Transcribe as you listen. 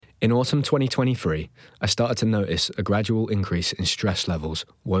In autumn 2023, I started to notice a gradual increase in stress levels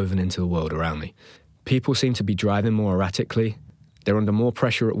woven into the world around me. People seem to be driving more erratically, they're under more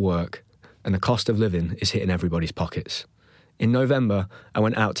pressure at work, and the cost of living is hitting everybody's pockets. In November, I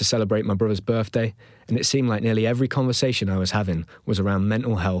went out to celebrate my brother's birthday, and it seemed like nearly every conversation I was having was around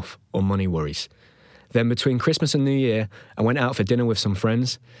mental health or money worries. Then between Christmas and New Year, I went out for dinner with some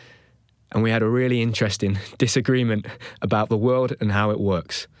friends, and we had a really interesting disagreement about the world and how it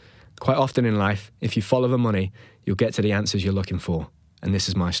works. Quite often in life, if you follow the money, you'll get to the answers you're looking for, and this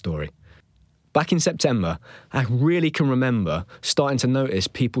is my story. Back in September, I really can remember starting to notice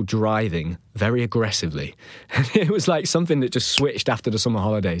people driving very aggressively. And it was like something that just switched after the summer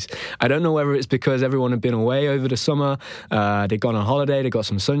holidays. I don't know whether it's because everyone had been away over the summer, they'd gone on holiday, they got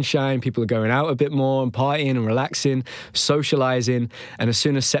some sunshine, people are going out a bit more and partying and relaxing, socialising. And as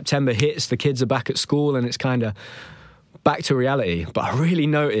soon as September hits, the kids are back at school and it's kind of back to reality. But I really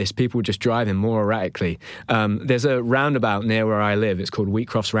noticed people just driving more erratically. There's a roundabout near where I live. It's called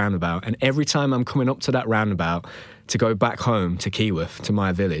Wheatcroft's Roundabout. And every time I'm coming up to that roundabout to go back home to Keyworth, to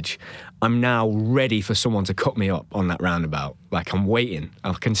my village, I'm now ready for someone to cut me up on that roundabout. Like, I'm waiting.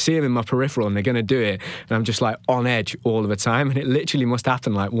 I can see them in my peripheral and they're going to do it. And I'm just like on edge all of the time. And it literally must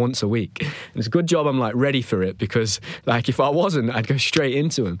happen like once a week. And it's a good job I'm like ready for it, because like if I wasn't, I'd go straight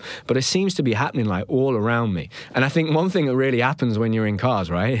into them. But it seems to be happening like all around me. And I think one thing that really happens when you're in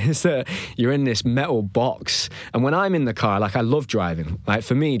cars, right, is that you're in this metal box. And when I'm in the car, like I love driving. Like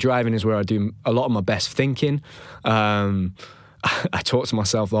for me, driving is where I do a lot of my best thinking. I talk to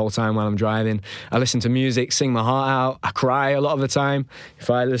myself the whole time while I'm driving. I listen to music, sing my heart out. I cry a lot of the time.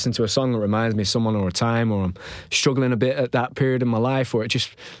 If I listen to a song that reminds me of someone or a time, or I'm struggling a bit at that period in my life, or it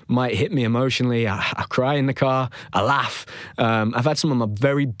just might hit me emotionally, I cry in the car, I laugh. I've had some of my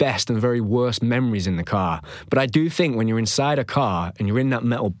very best and very worst memories in the car. But I do think when you're inside a car and you're in that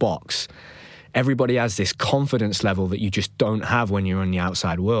metal box, everybody has this confidence level that you just don't have when you're in the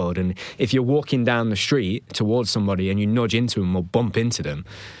outside world. And if you're walking down the street towards somebody and you nudge into them or bump into them,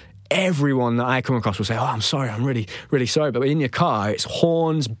 everyone that I come across will say, "Oh, I'm sorry, I'm really, really sorry." But in your car, it's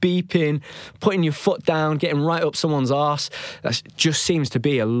horns, beeping, putting your foot down, getting right up someone's arse. That just seems to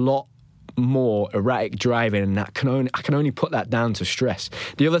be a lot more erratic driving, and I can only put that down to stress.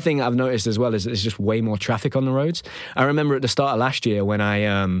 The other thing I've noticed as well is there's just way more traffic on the roads. I remember at the start of last year when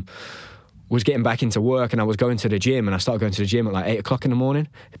I was getting back into work and I was going to the gym, and I started going to the gym at like 8 o'clock in the morning.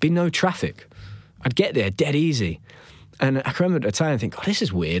 There'd be no traffic. I'd get there dead easy. And I can remember at the time and think, "Oh, this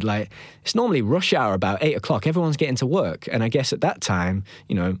is weird. Like, it's normally rush hour about 8 o'clock. Everyone's getting to work." And I guess at that time,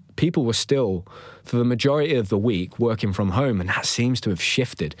 you know, people were still, for the majority of the week, working from home. And that seems to have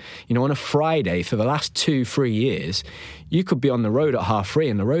shifted. You know, on a Friday for the last 2-3 years, you could be on the road at 3:30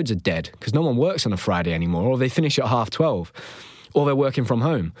 and the roads are dead because no one works on a Friday anymore, or they finish at 12:30. Or they're working from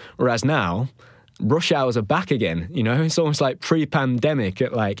home. Whereas now, rush hours are back again. You know, it's almost like pre-pandemic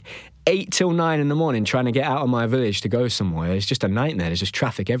at like 8 till 9 in the morning trying to get out of my village to go somewhere. It's just a nightmare. There's just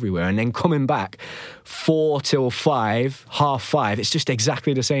traffic everywhere. And then coming back 4 till 5, 5:30, it's just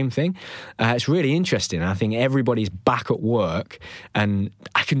exactly the same thing. It's really interesting. I think everybody's back at work and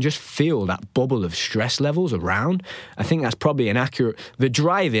I can just feel that bubble of stress levels around. I think that's probably the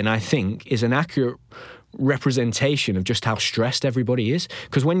driving, I think, is an accurate representation of just how stressed everybody is.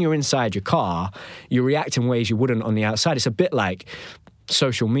 Because when you're inside your car, you react in ways you wouldn't on the outside. It's a bit like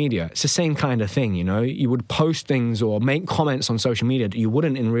social media. It's the same kind of thing, you know. You would post things or make comments on social media that you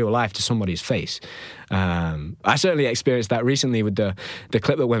wouldn't in real life to somebody's face. I certainly experienced that recently with the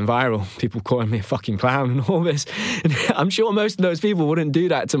clip that went viral, people calling me a fucking clown and all this. And I'm sure most of those people wouldn't do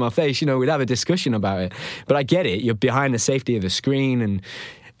that to my face. You know, we'd have a discussion about it. But I get it. You're behind the safety of the screen, and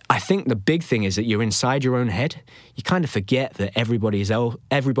I think the big thing is that you're inside your own head. You kind of forget that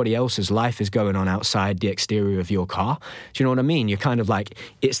everybody else's life is going on outside the exterior of your car. Do you know what I mean? You're kind of like,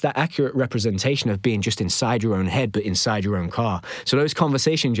 it's that accurate representation of being just inside your own head, but inside your own car. So those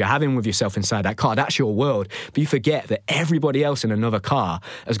conversations you're having with yourself inside that car, that's your world. But you forget that everybody else in another car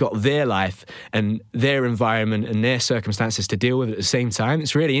has got their life and their environment and their circumstances to deal with at the same time.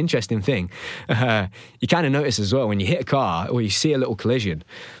 It's a really interesting thing. You kind of notice as well when you hit a car or you see a little collision,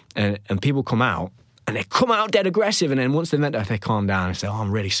 and people come out, and they come out dead aggressive, and then once they've met that, they calm down and say, "Oh, I'm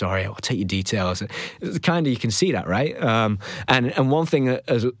really sorry, I'll take your details." It's kind of, you can see that, right? And one thing that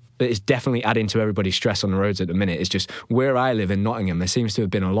is definitely adding to everybody's stress on the roads at the minute is just where I live in Nottingham, there seems to have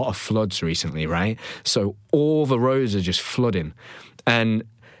been a lot of floods recently, right? So all the roads are just flooding. And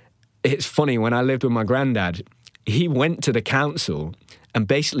it's funny, when I lived with my granddad, he went to the council and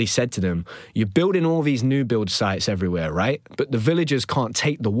basically said to them, you're building all these new build sites everywhere, right? But the villagers can't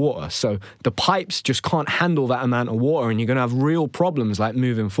take the water. So the pipes just can't handle that amount of water, and you're going to have real problems like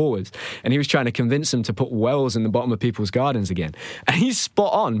moving forwards. And he was trying to convince them to put wells in the bottom of people's gardens again. And he's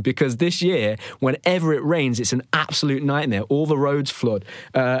spot on, because this year, whenever it rains, it's an absolute nightmare. All the roads flood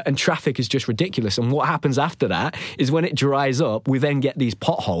and traffic is just ridiculous. And what happens after that is when it dries up, we then get these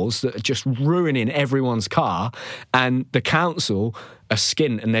potholes that are just ruining everyone's car, and the council are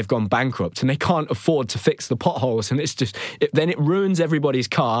skint and they've gone bankrupt and they can't afford to fix the potholes, and it's just then it ruins everybody's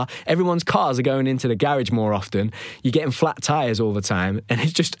car. Everyone's cars are going into the garage more often. You're getting flat tires all the time, and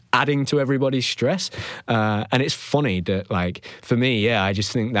it's just adding to everybody's stress. And it's funny that, like, for me, I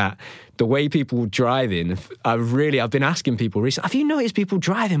just think that the way people driving, I've been asking people recently, have you noticed people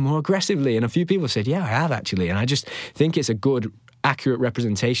driving more aggressively? And a few people said, yeah, I have actually. And I just think it's a good, accurate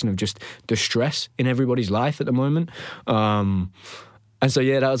representation of just the stress in everybody's life at the moment. And so,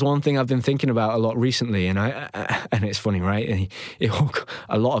 that was one thing I've been thinking about a lot recently. And and it's funny, right?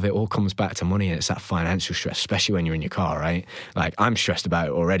 A lot of it all comes back to money, and it's that financial stress, especially when you're in your car, right? Like, I'm stressed about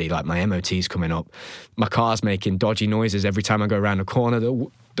it already. Like, my MOT's coming up. My car's making dodgy noises every time I go around a corner.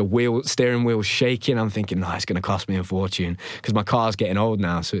 The steering wheel's shaking. I'm thinking, it's going to cost me a fortune, because my car's getting old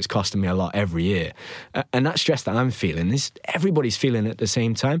now, so it's costing me a lot every year. And that stress that I'm feeling, everybody's feeling at the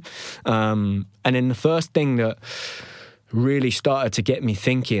same time. And then the first thing that really started to get me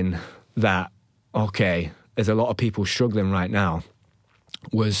thinking that, okay, there's a lot of people struggling right now,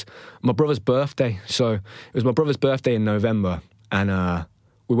 was my brother's birthday. So it was my brother's birthday in November, and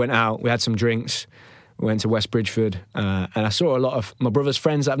we went out, we had some drinks, we went to West Bridgeford, and I saw a lot of my brother's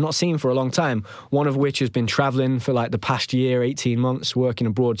friends that I've not seen for a long time, one of which has been travelling for like the past year, 18 months, working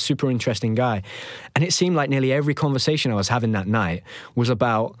abroad, super interesting guy. And it seemed like nearly every conversation I was having that night was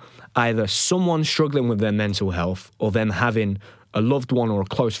about either someone struggling with their mental health, or them having a loved one or a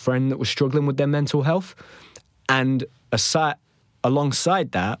close friend that was struggling with their mental health. And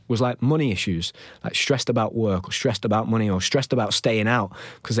alongside that was like money issues, like stressed about work, or stressed about money, or stressed about staying out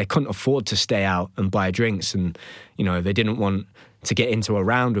because they couldn't afford to stay out and buy drinks, and they didn't want to get into a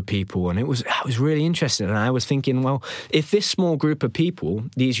round with people. And it was really interesting. And I was thinking, well, if this small group of people,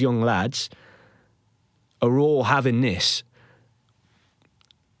 these young lads, are all having these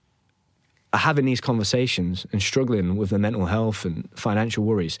conversations and struggling with their mental health and financial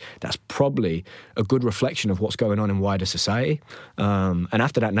worries, that's probably a good reflection of what's going on in wider society. And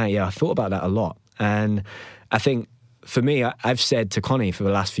after that night, I thought about that a lot. And I think, for me, I've said to Connie for the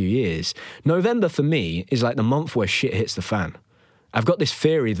last few years, November for me is like the month where shit hits the fan. I've got this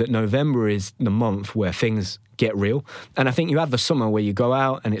theory that November is the month where things get real. And I think you have the summer where you go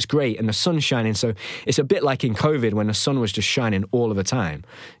out and it's great and the sun's shining. So it's a bit like in COVID when the sun was just shining all of the time.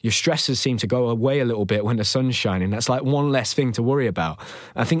 Your stresses seem to go away a little bit when the sun's shining. That's like one less thing to worry about.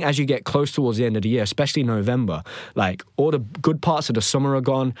 I think as you get close towards the end of the year, especially November, like all the good parts of the summer are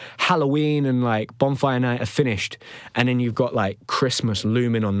gone. Halloween and like bonfire night are finished. And then you've got like Christmas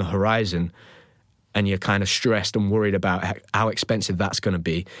looming on the horizon. And you're kind of stressed and worried about how expensive that's going to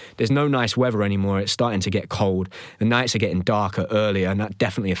be. There's no nice weather anymore. It's starting to get cold. The nights are getting darker earlier, and that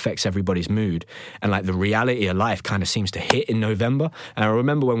definitely affects everybody's mood. And like the reality of life kind of seems to hit in November. And I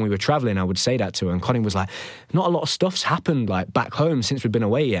remember when we were traveling, I would say that to her, and Connie was like, not a lot of stuff's happened like back home since we've been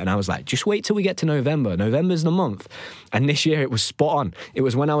away yet. And I was like, just wait till we get to November. November's the month. And this year it was spot on. It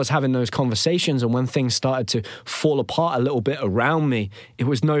was when I was having those conversations and when things started to fall apart a little bit around me. It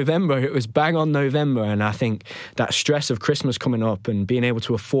was November. It was bang on November. And I think that stress of Christmas coming up and being able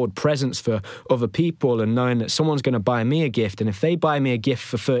to afford presents for other people and knowing that someone's going to buy me a gift, and if they buy me a gift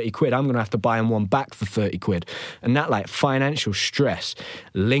for 30 quid, I'm going to have to buy them one back for 30 quid. And that like financial stress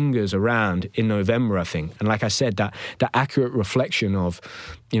lingers around in November, I think. And like I said, that accurate reflection of,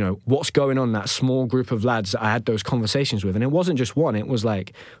 what's going on, that small group of lads that I had those conversations with. And it wasn't just one, it was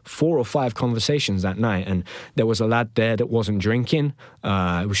like 4 or 5 conversations that night. And there was a lad there that wasn't drinking, he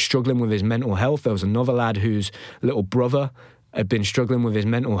was struggling with his mental health. There was another lad whose little brother had been struggling with his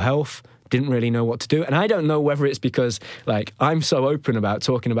mental health, didn't really know what to do. And I don't know whether it's because like I'm so open about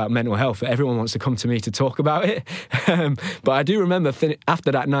talking about mental health that everyone wants to come to me to talk about it. But I do remember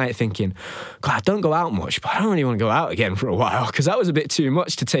after that night thinking, God, I don't go out much, but I don't really want to go out again for a while, because that was a bit too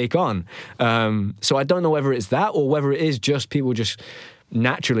much to take on. So I don't know whether it's that or whether it is just people just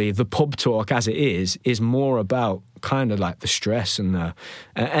naturally, the pub talk as it is more about kind of like the stress and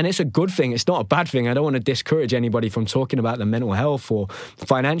it's a good thing. It's not a bad thing. I don't want to discourage anybody from talking about their mental health or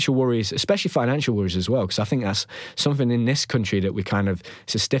financial worries, especially financial worries as well, because I think that's something in this country that we kind of,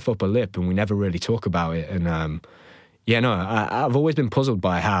 it's a stiff upper lip and we never really talk about it. And I've always been puzzled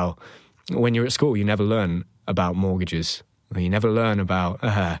by how when you're at school, you never learn about mortgages. Well, you never learn about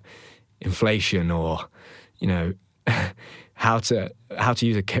inflation or, you know, how to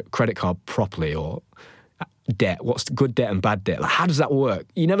use a credit card properly, or debt, what's good debt and bad debt. Like, how does that work?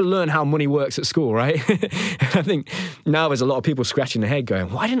 You never learn how money works at school, right? I think now there's a lot of people scratching their head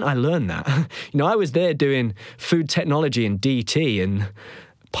going, why didn't I learn that? You know, I was there doing food technology and DT and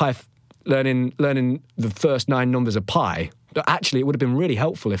learning the first 9 numbers of pi. But actually, it would have been really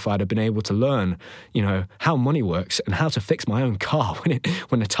helpful if I'd have been able to learn, you know, how money works and how to fix my own car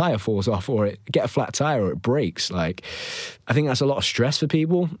when the tire falls off, or get a flat tire or it breaks. Like, I think that's a lot of stress for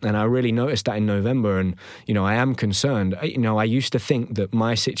people, and I really noticed that in November. And, you know, I am concerned. You know, I used to think that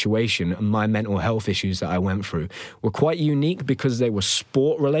my situation and my mental health issues that I went through were quite unique because they were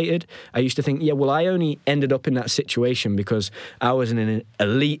sport related. I used to think, yeah, well, I only ended up in that situation because I was in an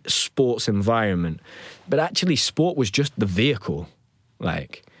elite sports environment. But actually, sport was just the vehicle.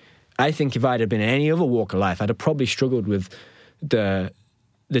 Like, I think if I'd have been in any other walk of life, I'd have probably struggled with the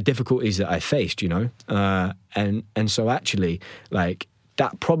difficulties that I faced, you know? And so actually, like,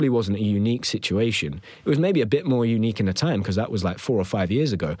 that probably wasn't a unique situation. It was maybe a bit more unique in the time because that was like 4 or 5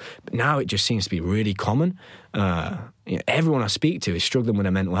 years ago. But now it just seems to be really common. You know, everyone I speak to is struggling with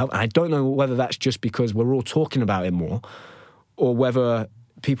their mental health. And I don't know whether that's just because we're all talking about it more, or whether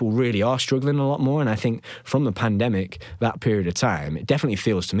people really are struggling a lot more. And I think from the pandemic, that period of time, it definitely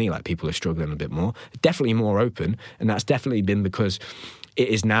feels to me like people are struggling a bit more, definitely more open. And that's definitely been because it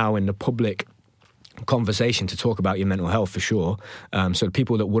is now in the public conversation to talk about your mental health, for sure. So the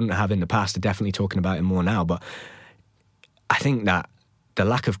people that wouldn't have in the past are definitely talking about it more now. But I think that the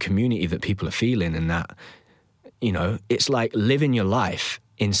lack of community that people are feeling, and that, you know, it's like living your life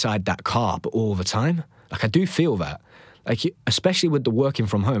inside that car, but all the time. Like, I do feel that. Like, especially with the working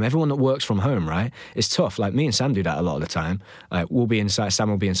from home, everyone that works from home, right? It's tough. Like, me and Sam do that a lot of the time. Like, Sam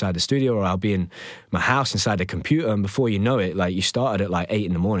will be inside the studio, or I'll be in my house inside the computer. And before you know it, like, you started at like 8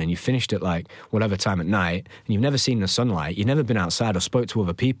 in the morning, you finished at like whatever time at night, and you've never seen the sunlight. You've never been outside or spoke to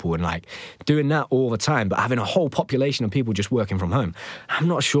other people, and like doing that all the time, but having a whole population of people just working from home. I'm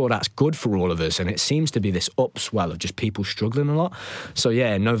not sure that's good for all of us. And it seems to be this upswell of just people struggling a lot. So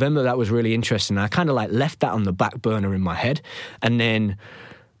yeah, in November, that was really interesting. I kind of like left that on the back burner in my head. And then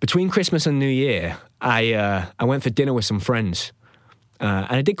between Christmas and New Year, I went for dinner with some friends.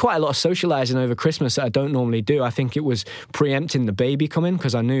 And I did quite a lot of socialising over Christmas that I don't normally do. I think it was preempting the baby coming,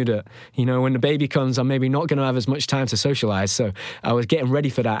 because I knew that, you know, when the baby comes, I'm maybe not going to have as much time to socialise. So I was getting ready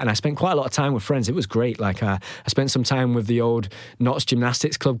for that, and I spent quite a lot of time with friends. It was great. Like, I spent some time with the old Notts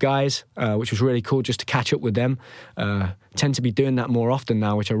Gymnastics Club guys, which was really cool, just to catch up with them. Tend to be doing that more often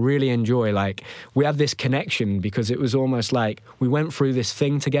now, which I really enjoy. Like, we have this connection because it was almost like we went through this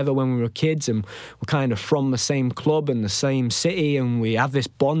thing together when we were kids, and we're kind of from the same club and the same city, and we have this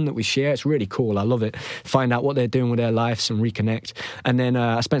bond that we share. It's really cool. I love it. Find out what they're doing with their lives and reconnect. And then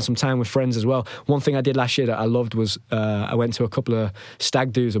I spent some time with friends as well. One thing I did last year that I loved was I went to a couple of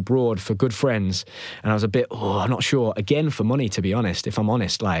stag do's abroad for good friends, and I was a bit, I'm not sure, again, for money, to be honest. If I'm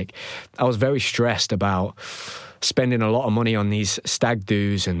honest, like, I was very stressed about spending a lot of money on these stag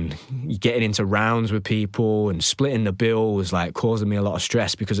do's, and getting into rounds with people and splitting the bill was like causing me a lot of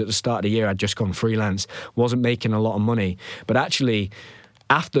stress, because at the start of the year I'd just gone freelance, wasn't making a lot of money. But actually,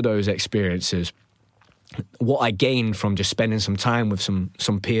 after those experiences, what I gained from just spending some time with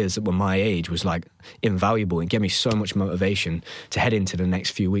some peers that were my age was like invaluable, and gave me so much motivation to head into the next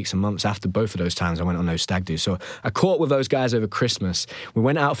few weeks and months after both of those times I went on those stag do's. So I caught up with those guys over Christmas. We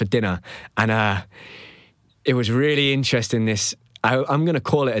went out for dinner, and it was really interesting, I'm going to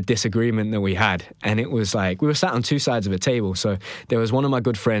call it a disagreement that we had. And it was like, we were sat on two sides of a table. So there was one of my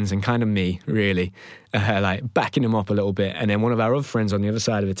good friends and kind of me, really, like backing him up a little bit. And then one of our other friends on the other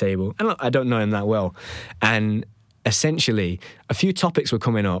side of the table. And I don't know him that well. And essentially, a few topics were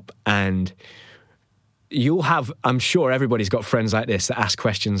coming up, and I'm sure everybody's got friends like this that ask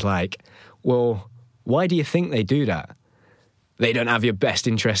questions like, well, why do you think they do that? They don't have your best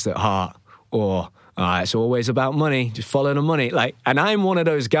interest at heart. Or, it's always about money, just follow the money. Like, and I'm one of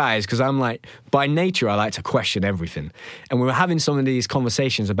those guys, because I'm like, by nature, I like to question everything. And we were having some of these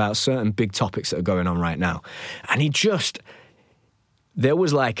conversations about certain big topics that are going on right now. And there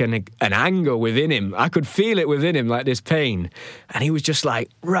was like an anger within him. I could feel it within him, like this pain. And he was just like,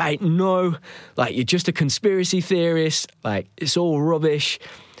 right, no, like, you're just a conspiracy theorist. Like, it's all rubbish.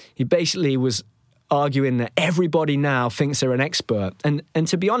 He basically was arguing that everybody now thinks they're an expert. And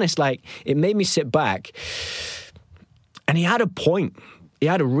to be honest, like, it made me sit back, and he had a point. He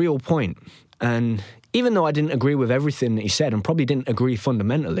had a real point. And even though I didn't agree with everything that he said, and probably didn't agree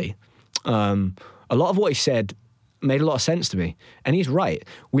fundamentally, a lot of what he said made a lot of sense to me. And he's right.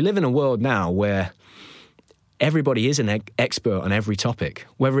 We live in a world now where everybody is an expert on every topic,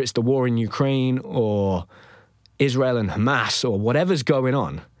 whether it's the war in Ukraine or Israel and Hamas or whatever's going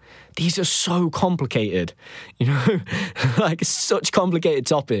on. These are so complicated, like such complicated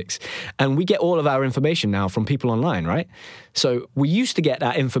topics. And we get all of our information now from people online, right? So we used to get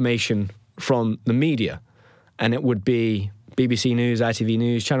that information from the media, and it would be BBC News, ITV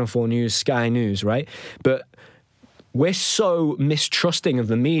News, Channel 4 News, Sky News, right? But we're so mistrusting of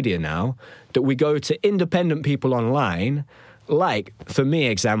the media now that we go to independent people online. Like, for me,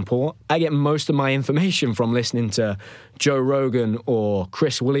 example, I get most of my information from listening to Joe Rogan or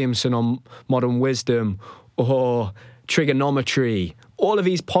Chris Williamson on Modern Wisdom or Trigonometry, all of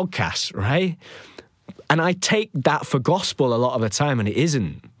these podcasts, right? And I take that for gospel a lot of the time, and it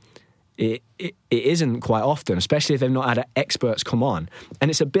isn't. It isn't quite often, especially if they've not had experts come on. And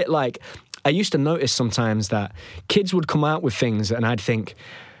it's a bit like, I used to notice sometimes that kids would come out with things and I'd think,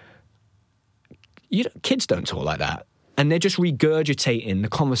 kids don't talk like that. And they're just regurgitating the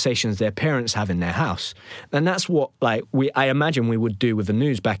conversations their parents have in their house. And that's what, I imagine we would do with the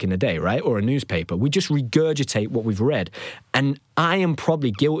news back in the day, right? Or a newspaper. We just regurgitate what we've read. And I am probably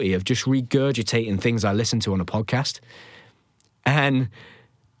guilty of just regurgitating things I listen to on a podcast. And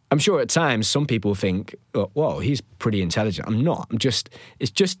I'm sure at times some people think, oh, whoa, he's pretty intelligent. I'm not. It's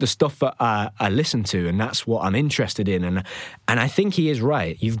just the stuff that I listen to, and that's what I'm interested in. And I think he is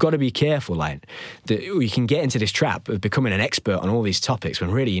right. You've got to be careful, that you can get into this trap of becoming an expert on all these topics when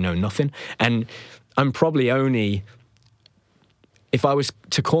really you know nothing. And I'm probably only, if I was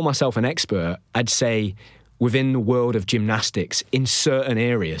to call myself an expert, I'd say within the world of gymnastics in certain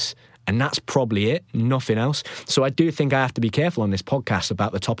areas. And that's probably it, nothing else. So I do think I have to be careful on this podcast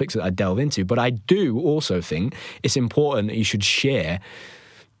about the topics that I delve into. But I do also think it's important that you should share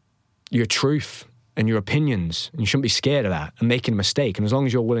your truth and your opinions. And you shouldn't be scared of that and making a mistake. And as long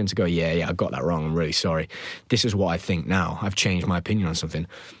as you're willing to go, yeah, I got that wrong, I'm really sorry. This is what I think now. I've changed my opinion on something.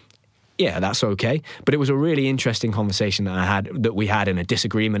 Yeah, that's okay. But it was a really interesting conversation that we had in a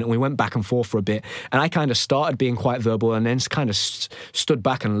disagreement, and we went back and forth for a bit. And I kind of started being quite verbal and then kind of stood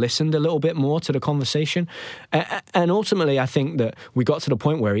back and listened a little bit more to the conversation. And ultimately, I think that we got to the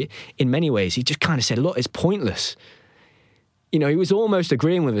point where in many ways, he just kind of said, look, it's pointless. He was almost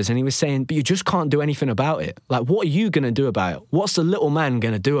agreeing with us, and he was saying, but you just can't do anything about it. Like, what are you going to do about it? What's the little man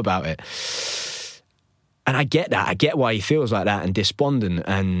going to do about it? And I get that. I get why he feels like that and despondent,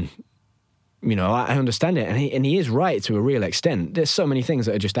 and I understand it, and he is right to a real extent. There's so many things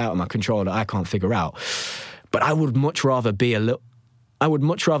that are just out of my control that I can't figure out. But I would much rather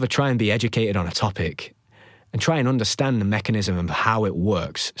try and be educated on a topic and try and understand the mechanism of how it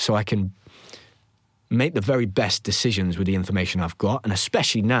works, so I can make the very best decisions with the information I've got. And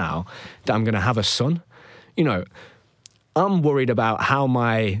especially now that I'm going to have a son, I'm worried about how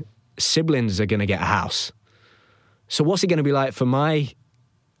my siblings are going to get a house. So what's it going to be like for my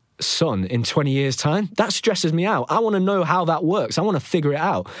son in 20 years' time? That stresses me out. I want to know how that works. I want to figure it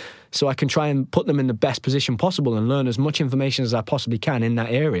out so I can try and put them in the best position possible and learn as much information as I possibly can in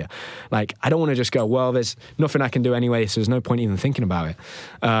that area. I don't want to just go, well, there's nothing I can do anyway, so there's no point even thinking about it.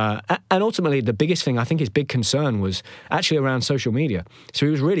 And ultimately, the biggest thing, I think his big concern was actually around social media. So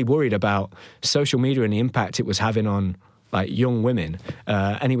he was really worried about social media and the impact it was having on young women.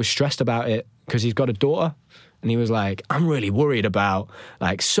 And he was stressed about it because he's got a daughter. And he was like, I'm really worried about,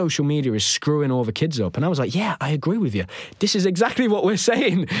 social media is screwing all the kids up. And I was like, yeah, I agree with you. This is exactly what we're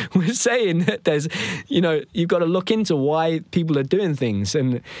saying. We're saying that there's, you've got to look into why people are doing things.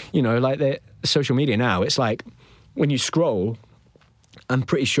 And, the social media now, it's like when you scroll, I'm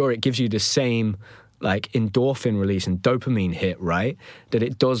pretty sure it gives you the same, endorphin release and dopamine hit, right? That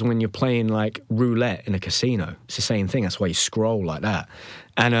it does when you're playing, roulette in a casino. It's the same thing. That's why you scroll like that.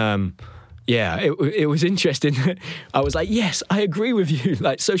 And, yeah, it was interesting. I was like, yes, I agree with you.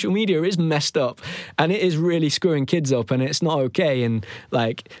 Social media is messed up and it is really screwing kids up and it's not okay. And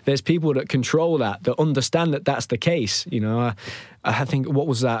there's people that control that understand that that's the case. I think, what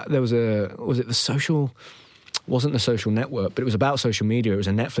was that? Wasn't The Social Network, but it was about social media. It was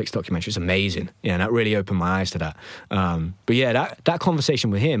a Netflix documentary. It's amazing. Yeah, and that really opened my eyes to that. But yeah, that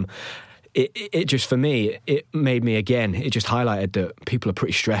conversation with him, it just, for me, it made me, again, it just highlighted that people are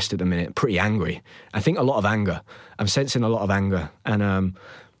pretty stressed at the minute, pretty angry. I think a lot of anger. I'm sensing a lot of anger. And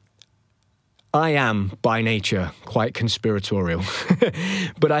I am, by nature, quite conspiratorial.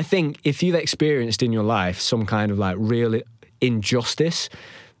 But I think if you've experienced in your life some kind of real injustice,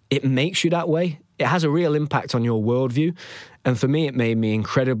 it makes you that way. It has a real impact on your worldview. And for me, it made me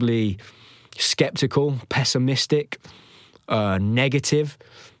incredibly skeptical, pessimistic, negative.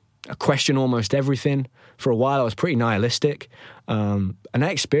 question almost everything. For a while, I was pretty nihilistic. And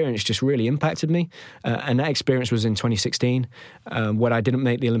that experience just really impacted me. And that experience was in 2016 when I didn't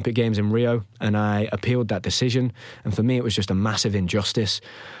make the Olympic Games in Rio, and I appealed that decision. And for me, it was just a massive injustice.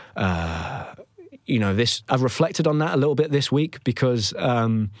 I've reflected on that a little bit this week because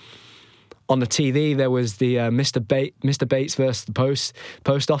on the TV there was the Mr. Bates versus the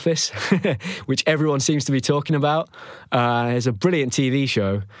Post Office, which everyone seems to be talking about. It's a brilliant TV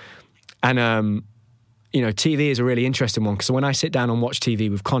show, and TV is a really interesting one because when I sit down and watch TV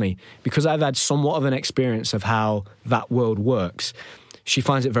with Connie, because I've had somewhat of an experience of how that world works, she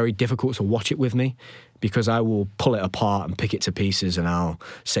finds it very difficult to watch it with me, because I will pull it apart and pick it to pieces, and I'll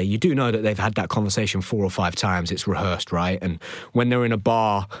say, you do know that they've had that conversation 4 or 5 times, it's rehearsed, right? And when they're in a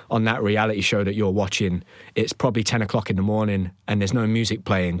bar on that reality show that you're watching, it's probably 10 o'clock in the morning and there's no music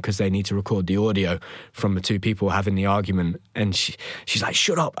playing because they need to record the audio from the 2 people having the argument. And she's like,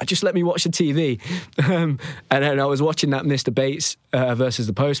 shut up, just let me watch the TV. And then I was watching that Mr. Bates versus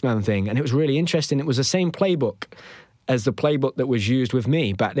the Postman thing, and it was really interesting. It was the same playbook as the playbook that was used with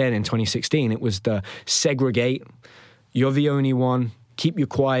me back then in 2016. It was the segregate, you're the only one, keep you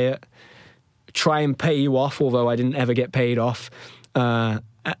quiet, try and pay you off, although I didn't ever get paid off. And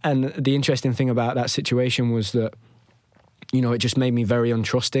the interesting thing about that situation was that, it just made me very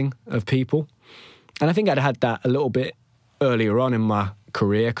untrusting of people. And I think I'd had that a little bit earlier on in my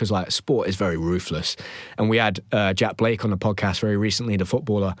career, because sport is very ruthless. And we had Jack Blake on the podcast very recently, the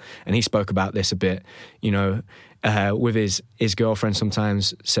footballer, and he spoke about this a bit, with his girlfriend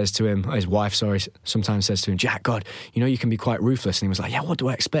sometimes says to him, his wife, sometimes says to him, Jack, God, you can be quite ruthless. And he was like, yeah, what do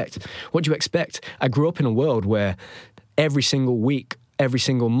I expect? What do you expect? I grew up in a world where every single week, every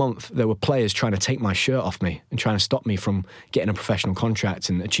single month, there were players trying to take my shirt off me and trying to stop me from getting a professional contract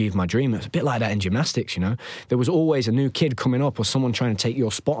and achieve my dream. It was a bit like that in gymnastics, There was always a new kid coming up or someone trying to take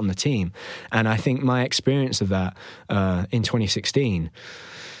your spot on the team. And I think my experience of that in 2016,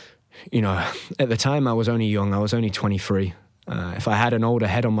 at the time I was only young, I was only 23. If I had an older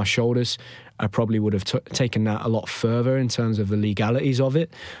head on my shoulders, I probably would have taken that a lot further in terms of the legalities of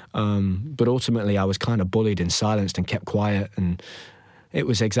it. But ultimately I was kind of bullied and silenced and kept quiet, and it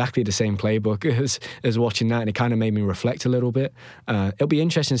was exactly the same playbook as watching that, and it kind of made me reflect a little bit. It'll be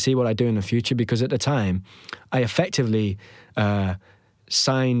interesting to see what I do in the future, because at the time, I effectively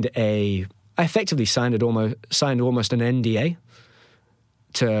signed almost an NDA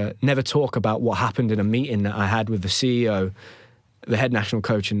to never talk about what happened in a meeting that I had with the CEO, the head national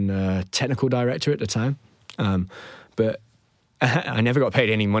coach, and technical director at the time. But I never got paid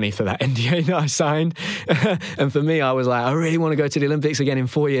any money for that NDA that I signed. And for me, I was like, I really want to go to the Olympics again in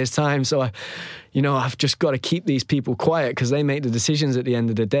 4 years' time. So, I've just got to keep these people quiet because they make the decisions at the end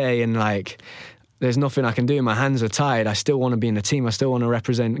of the day. And there's nothing I can do. My hands are tied. I still want to be in the team. I still want to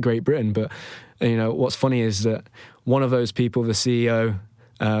represent Great Britain. But, what's funny is that one of those people, the CEO,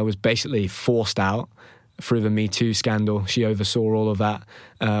 was basically forced out through the Me Too scandal. She oversaw all of that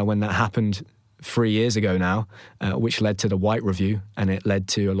when that happened 3 years ago now, which led to the White Review, and it led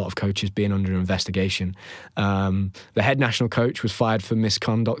to a lot of coaches being under investigation. The head national coach was fired for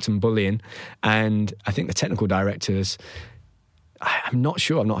misconduct and bullying, and I think the technical directors, I'm not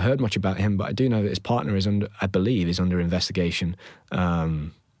sure, I've not heard much about him, but I do know that his partner is under investigation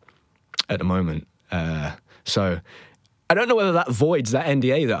at the moment. So I don't know whether that voids that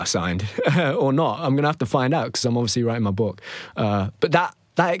NDA that I signed or not. I'm going to have to find out because I'm obviously writing my book. But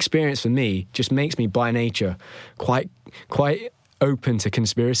that experience for me just makes me by nature quite open to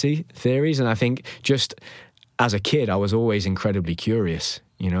conspiracy theories. And I think just as a kid, I was always incredibly curious,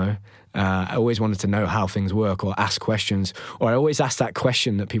 I always wanted to know how things work or ask questions, or I always asked that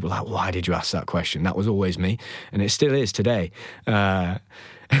question that people are like, why did you ask that question? That was always me. And it still is today.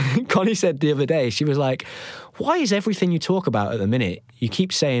 Connie said the other day, she was like, why is everything you talk about at the minute, you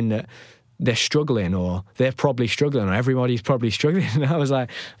keep saying that they're struggling or they're probably struggling or everybody's probably struggling? And I was like,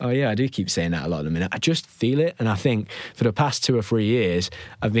 oh yeah, I do keep saying that a lot at the minute. I just feel it. And I think for the past 2 or 3 years,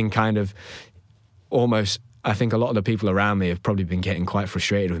 I've been kind of almost, I think a lot of the people around me have probably been getting quite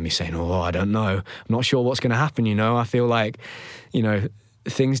frustrated with me saying, oh, I don't know. I'm not sure what's going to happen. I feel like,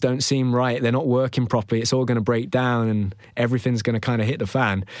 things don't seem right. They're not working properly. It's all going to break down and everything's going to kind of hit the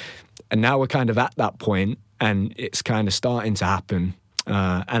fan. And now we're kind of at that point and it's kind of starting to happen.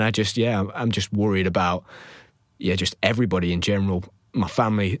 And I'm just worried about, just everybody in general, my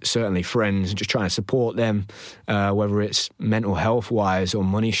family, certainly friends, and just trying to support them, whether it's mental health wise or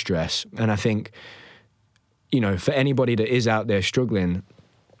money stress. And I think, for anybody that is out there struggling,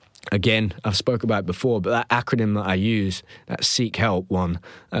 again, I've spoke about it before, but that acronym that I use, that seek help one,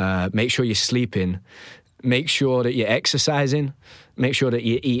 make sure you're sleeping, Make sure that you're exercising, make sure that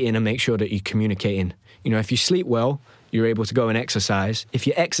you're eating, and make sure that you're communicating. You know, if you sleep well, you're able to go and exercise. If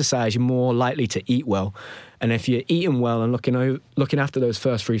you exercise, you're more likely to eat well. And if you're eating well and looking after those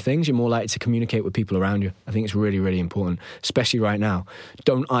first three things, you're more likely to communicate with people around you. I think it's really, really important, especially right now.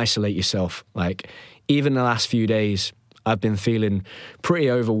 Don't isolate yourself. Like, even the last few days, I've been feeling pretty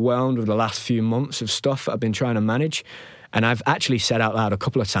overwhelmed with the last few months of stuff that I've been trying to manage. And I've actually said out loud a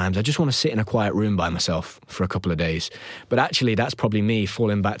couple of times, I just want to sit in a quiet room by myself for a couple of days. But actually, that's probably me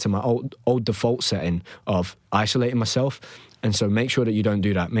falling back to my old default setting of isolating myself. And so make sure that you don't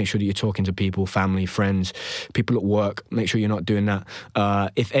do that. Make sure that you're talking to people, family, friends, people at work. Make sure you're not doing that.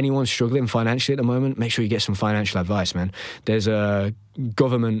 If anyone's struggling financially at the moment, make sure you get some financial advice, man. There's a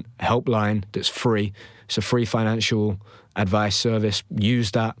government helpline that's free. It's a free financial advice service.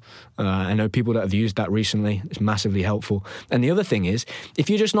 Use that. I know people that have used that recently. It's massively helpful. And the other thing is, if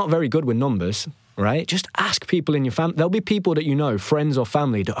you're just not very good with numbers, right, just ask people in your family. There'll be people that you know, friends or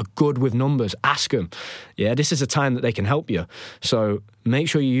family, that are good with numbers. Ask them. Yeah, this is a time that they can help you. So make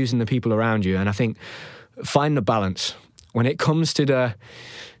sure you're using the people around you. And I think find the balance. When it comes to the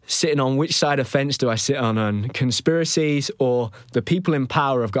sitting on which side of the fence do I sit on conspiracies or the people in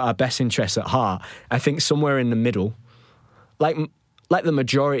power have got our best interests at heart, I think somewhere in the middle, like the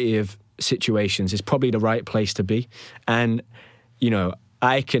majority of situations, is probably the right place to be. And, you know,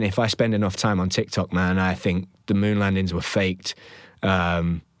 if I spend enough time on TikTok, man, I think the moon landings were faked.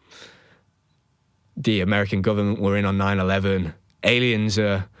 The American government were in on 9/11. Aliens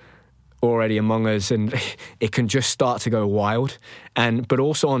are already among us, and it can just start to go wild. But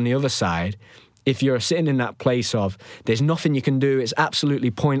also on the other side, if you're sitting in that place of there's nothing you can do, it's absolutely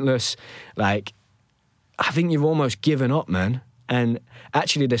pointless, like, I think you've almost given up, man. And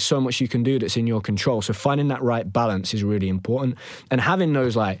actually, there's so much you can do that's in your control. So finding that right balance is really important. And having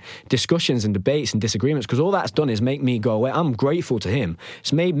those like discussions and debates and disagreements, because all that's done is make me go away. I'm grateful to him.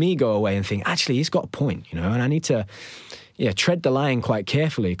 It's made me go away and think, actually, he's got a point, you know, and I need to, tread the line quite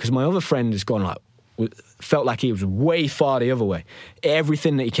carefully. Because my other friend has gone felt like he was way far the other way.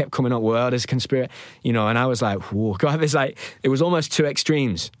 Everything that he kept coming up with, there's conspiracy, you know, and I was like, whoa, God, it was almost two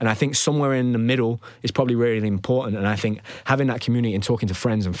extremes. And I think somewhere in the middle is probably really important. And I think having that community and talking to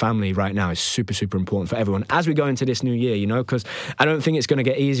friends and family right now is super, super important for everyone as we go into this new year, you know, because I don't think it's going to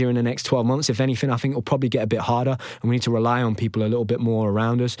get easier in the next 12 months. If anything, I think it'll probably get a bit harder, and we need to rely on people a little bit more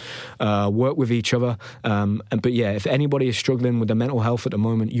around us, work with each other. But yeah, if anybody is struggling with their mental health at the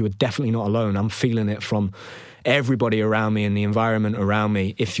moment, you are definitely not alone. I'm feeling it from everybody around me and the environment around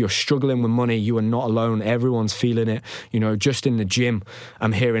me. If you're struggling with money, you are not alone. Everyone's feeling it. You know, just in the gym,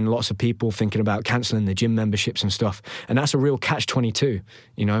 I'm hearing lots of people thinking about cancelling the gym memberships and stuff. And that's a real catch-22,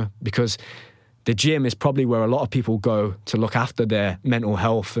 you know, because the gym is probably where a lot of people go to look after their mental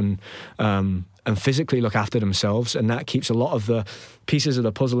health and physically look after themselves, and that keeps a lot of the pieces of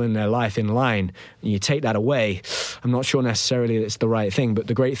the puzzle in their life in line. And you take that away, I'm not sure necessarily it's the right thing, but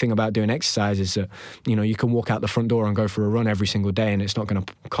the great thing about doing exercise is that, you know, you can walk out the front door and go for a run every single day, and it's not going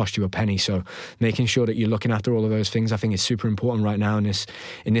to cost you a penny. So making sure that you're looking after all of those things, I think, is super important right now in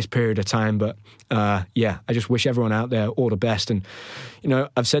this period of time. But I just wish everyone out there all the best. And, you know,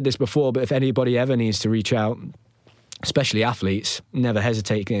 I've said this before, but if anybody ever needs to reach out, especially athletes, never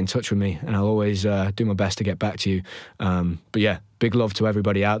hesitate to get in touch with me, and I'll always do my best to get back to you. But yeah, big love to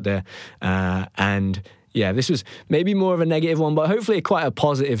everybody out there. And yeah, this was maybe more of a negative one, but hopefully quite a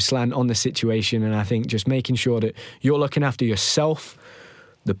positive slant on the situation. And I think just making sure that you're looking after yourself,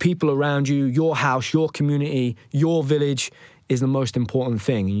 the people around you, your house, your community, your village is the most important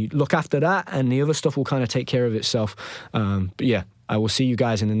thing. And you look after that, and the other stuff will kind of take care of itself. But yeah, I will see you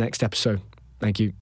guys in the next episode. Thank you.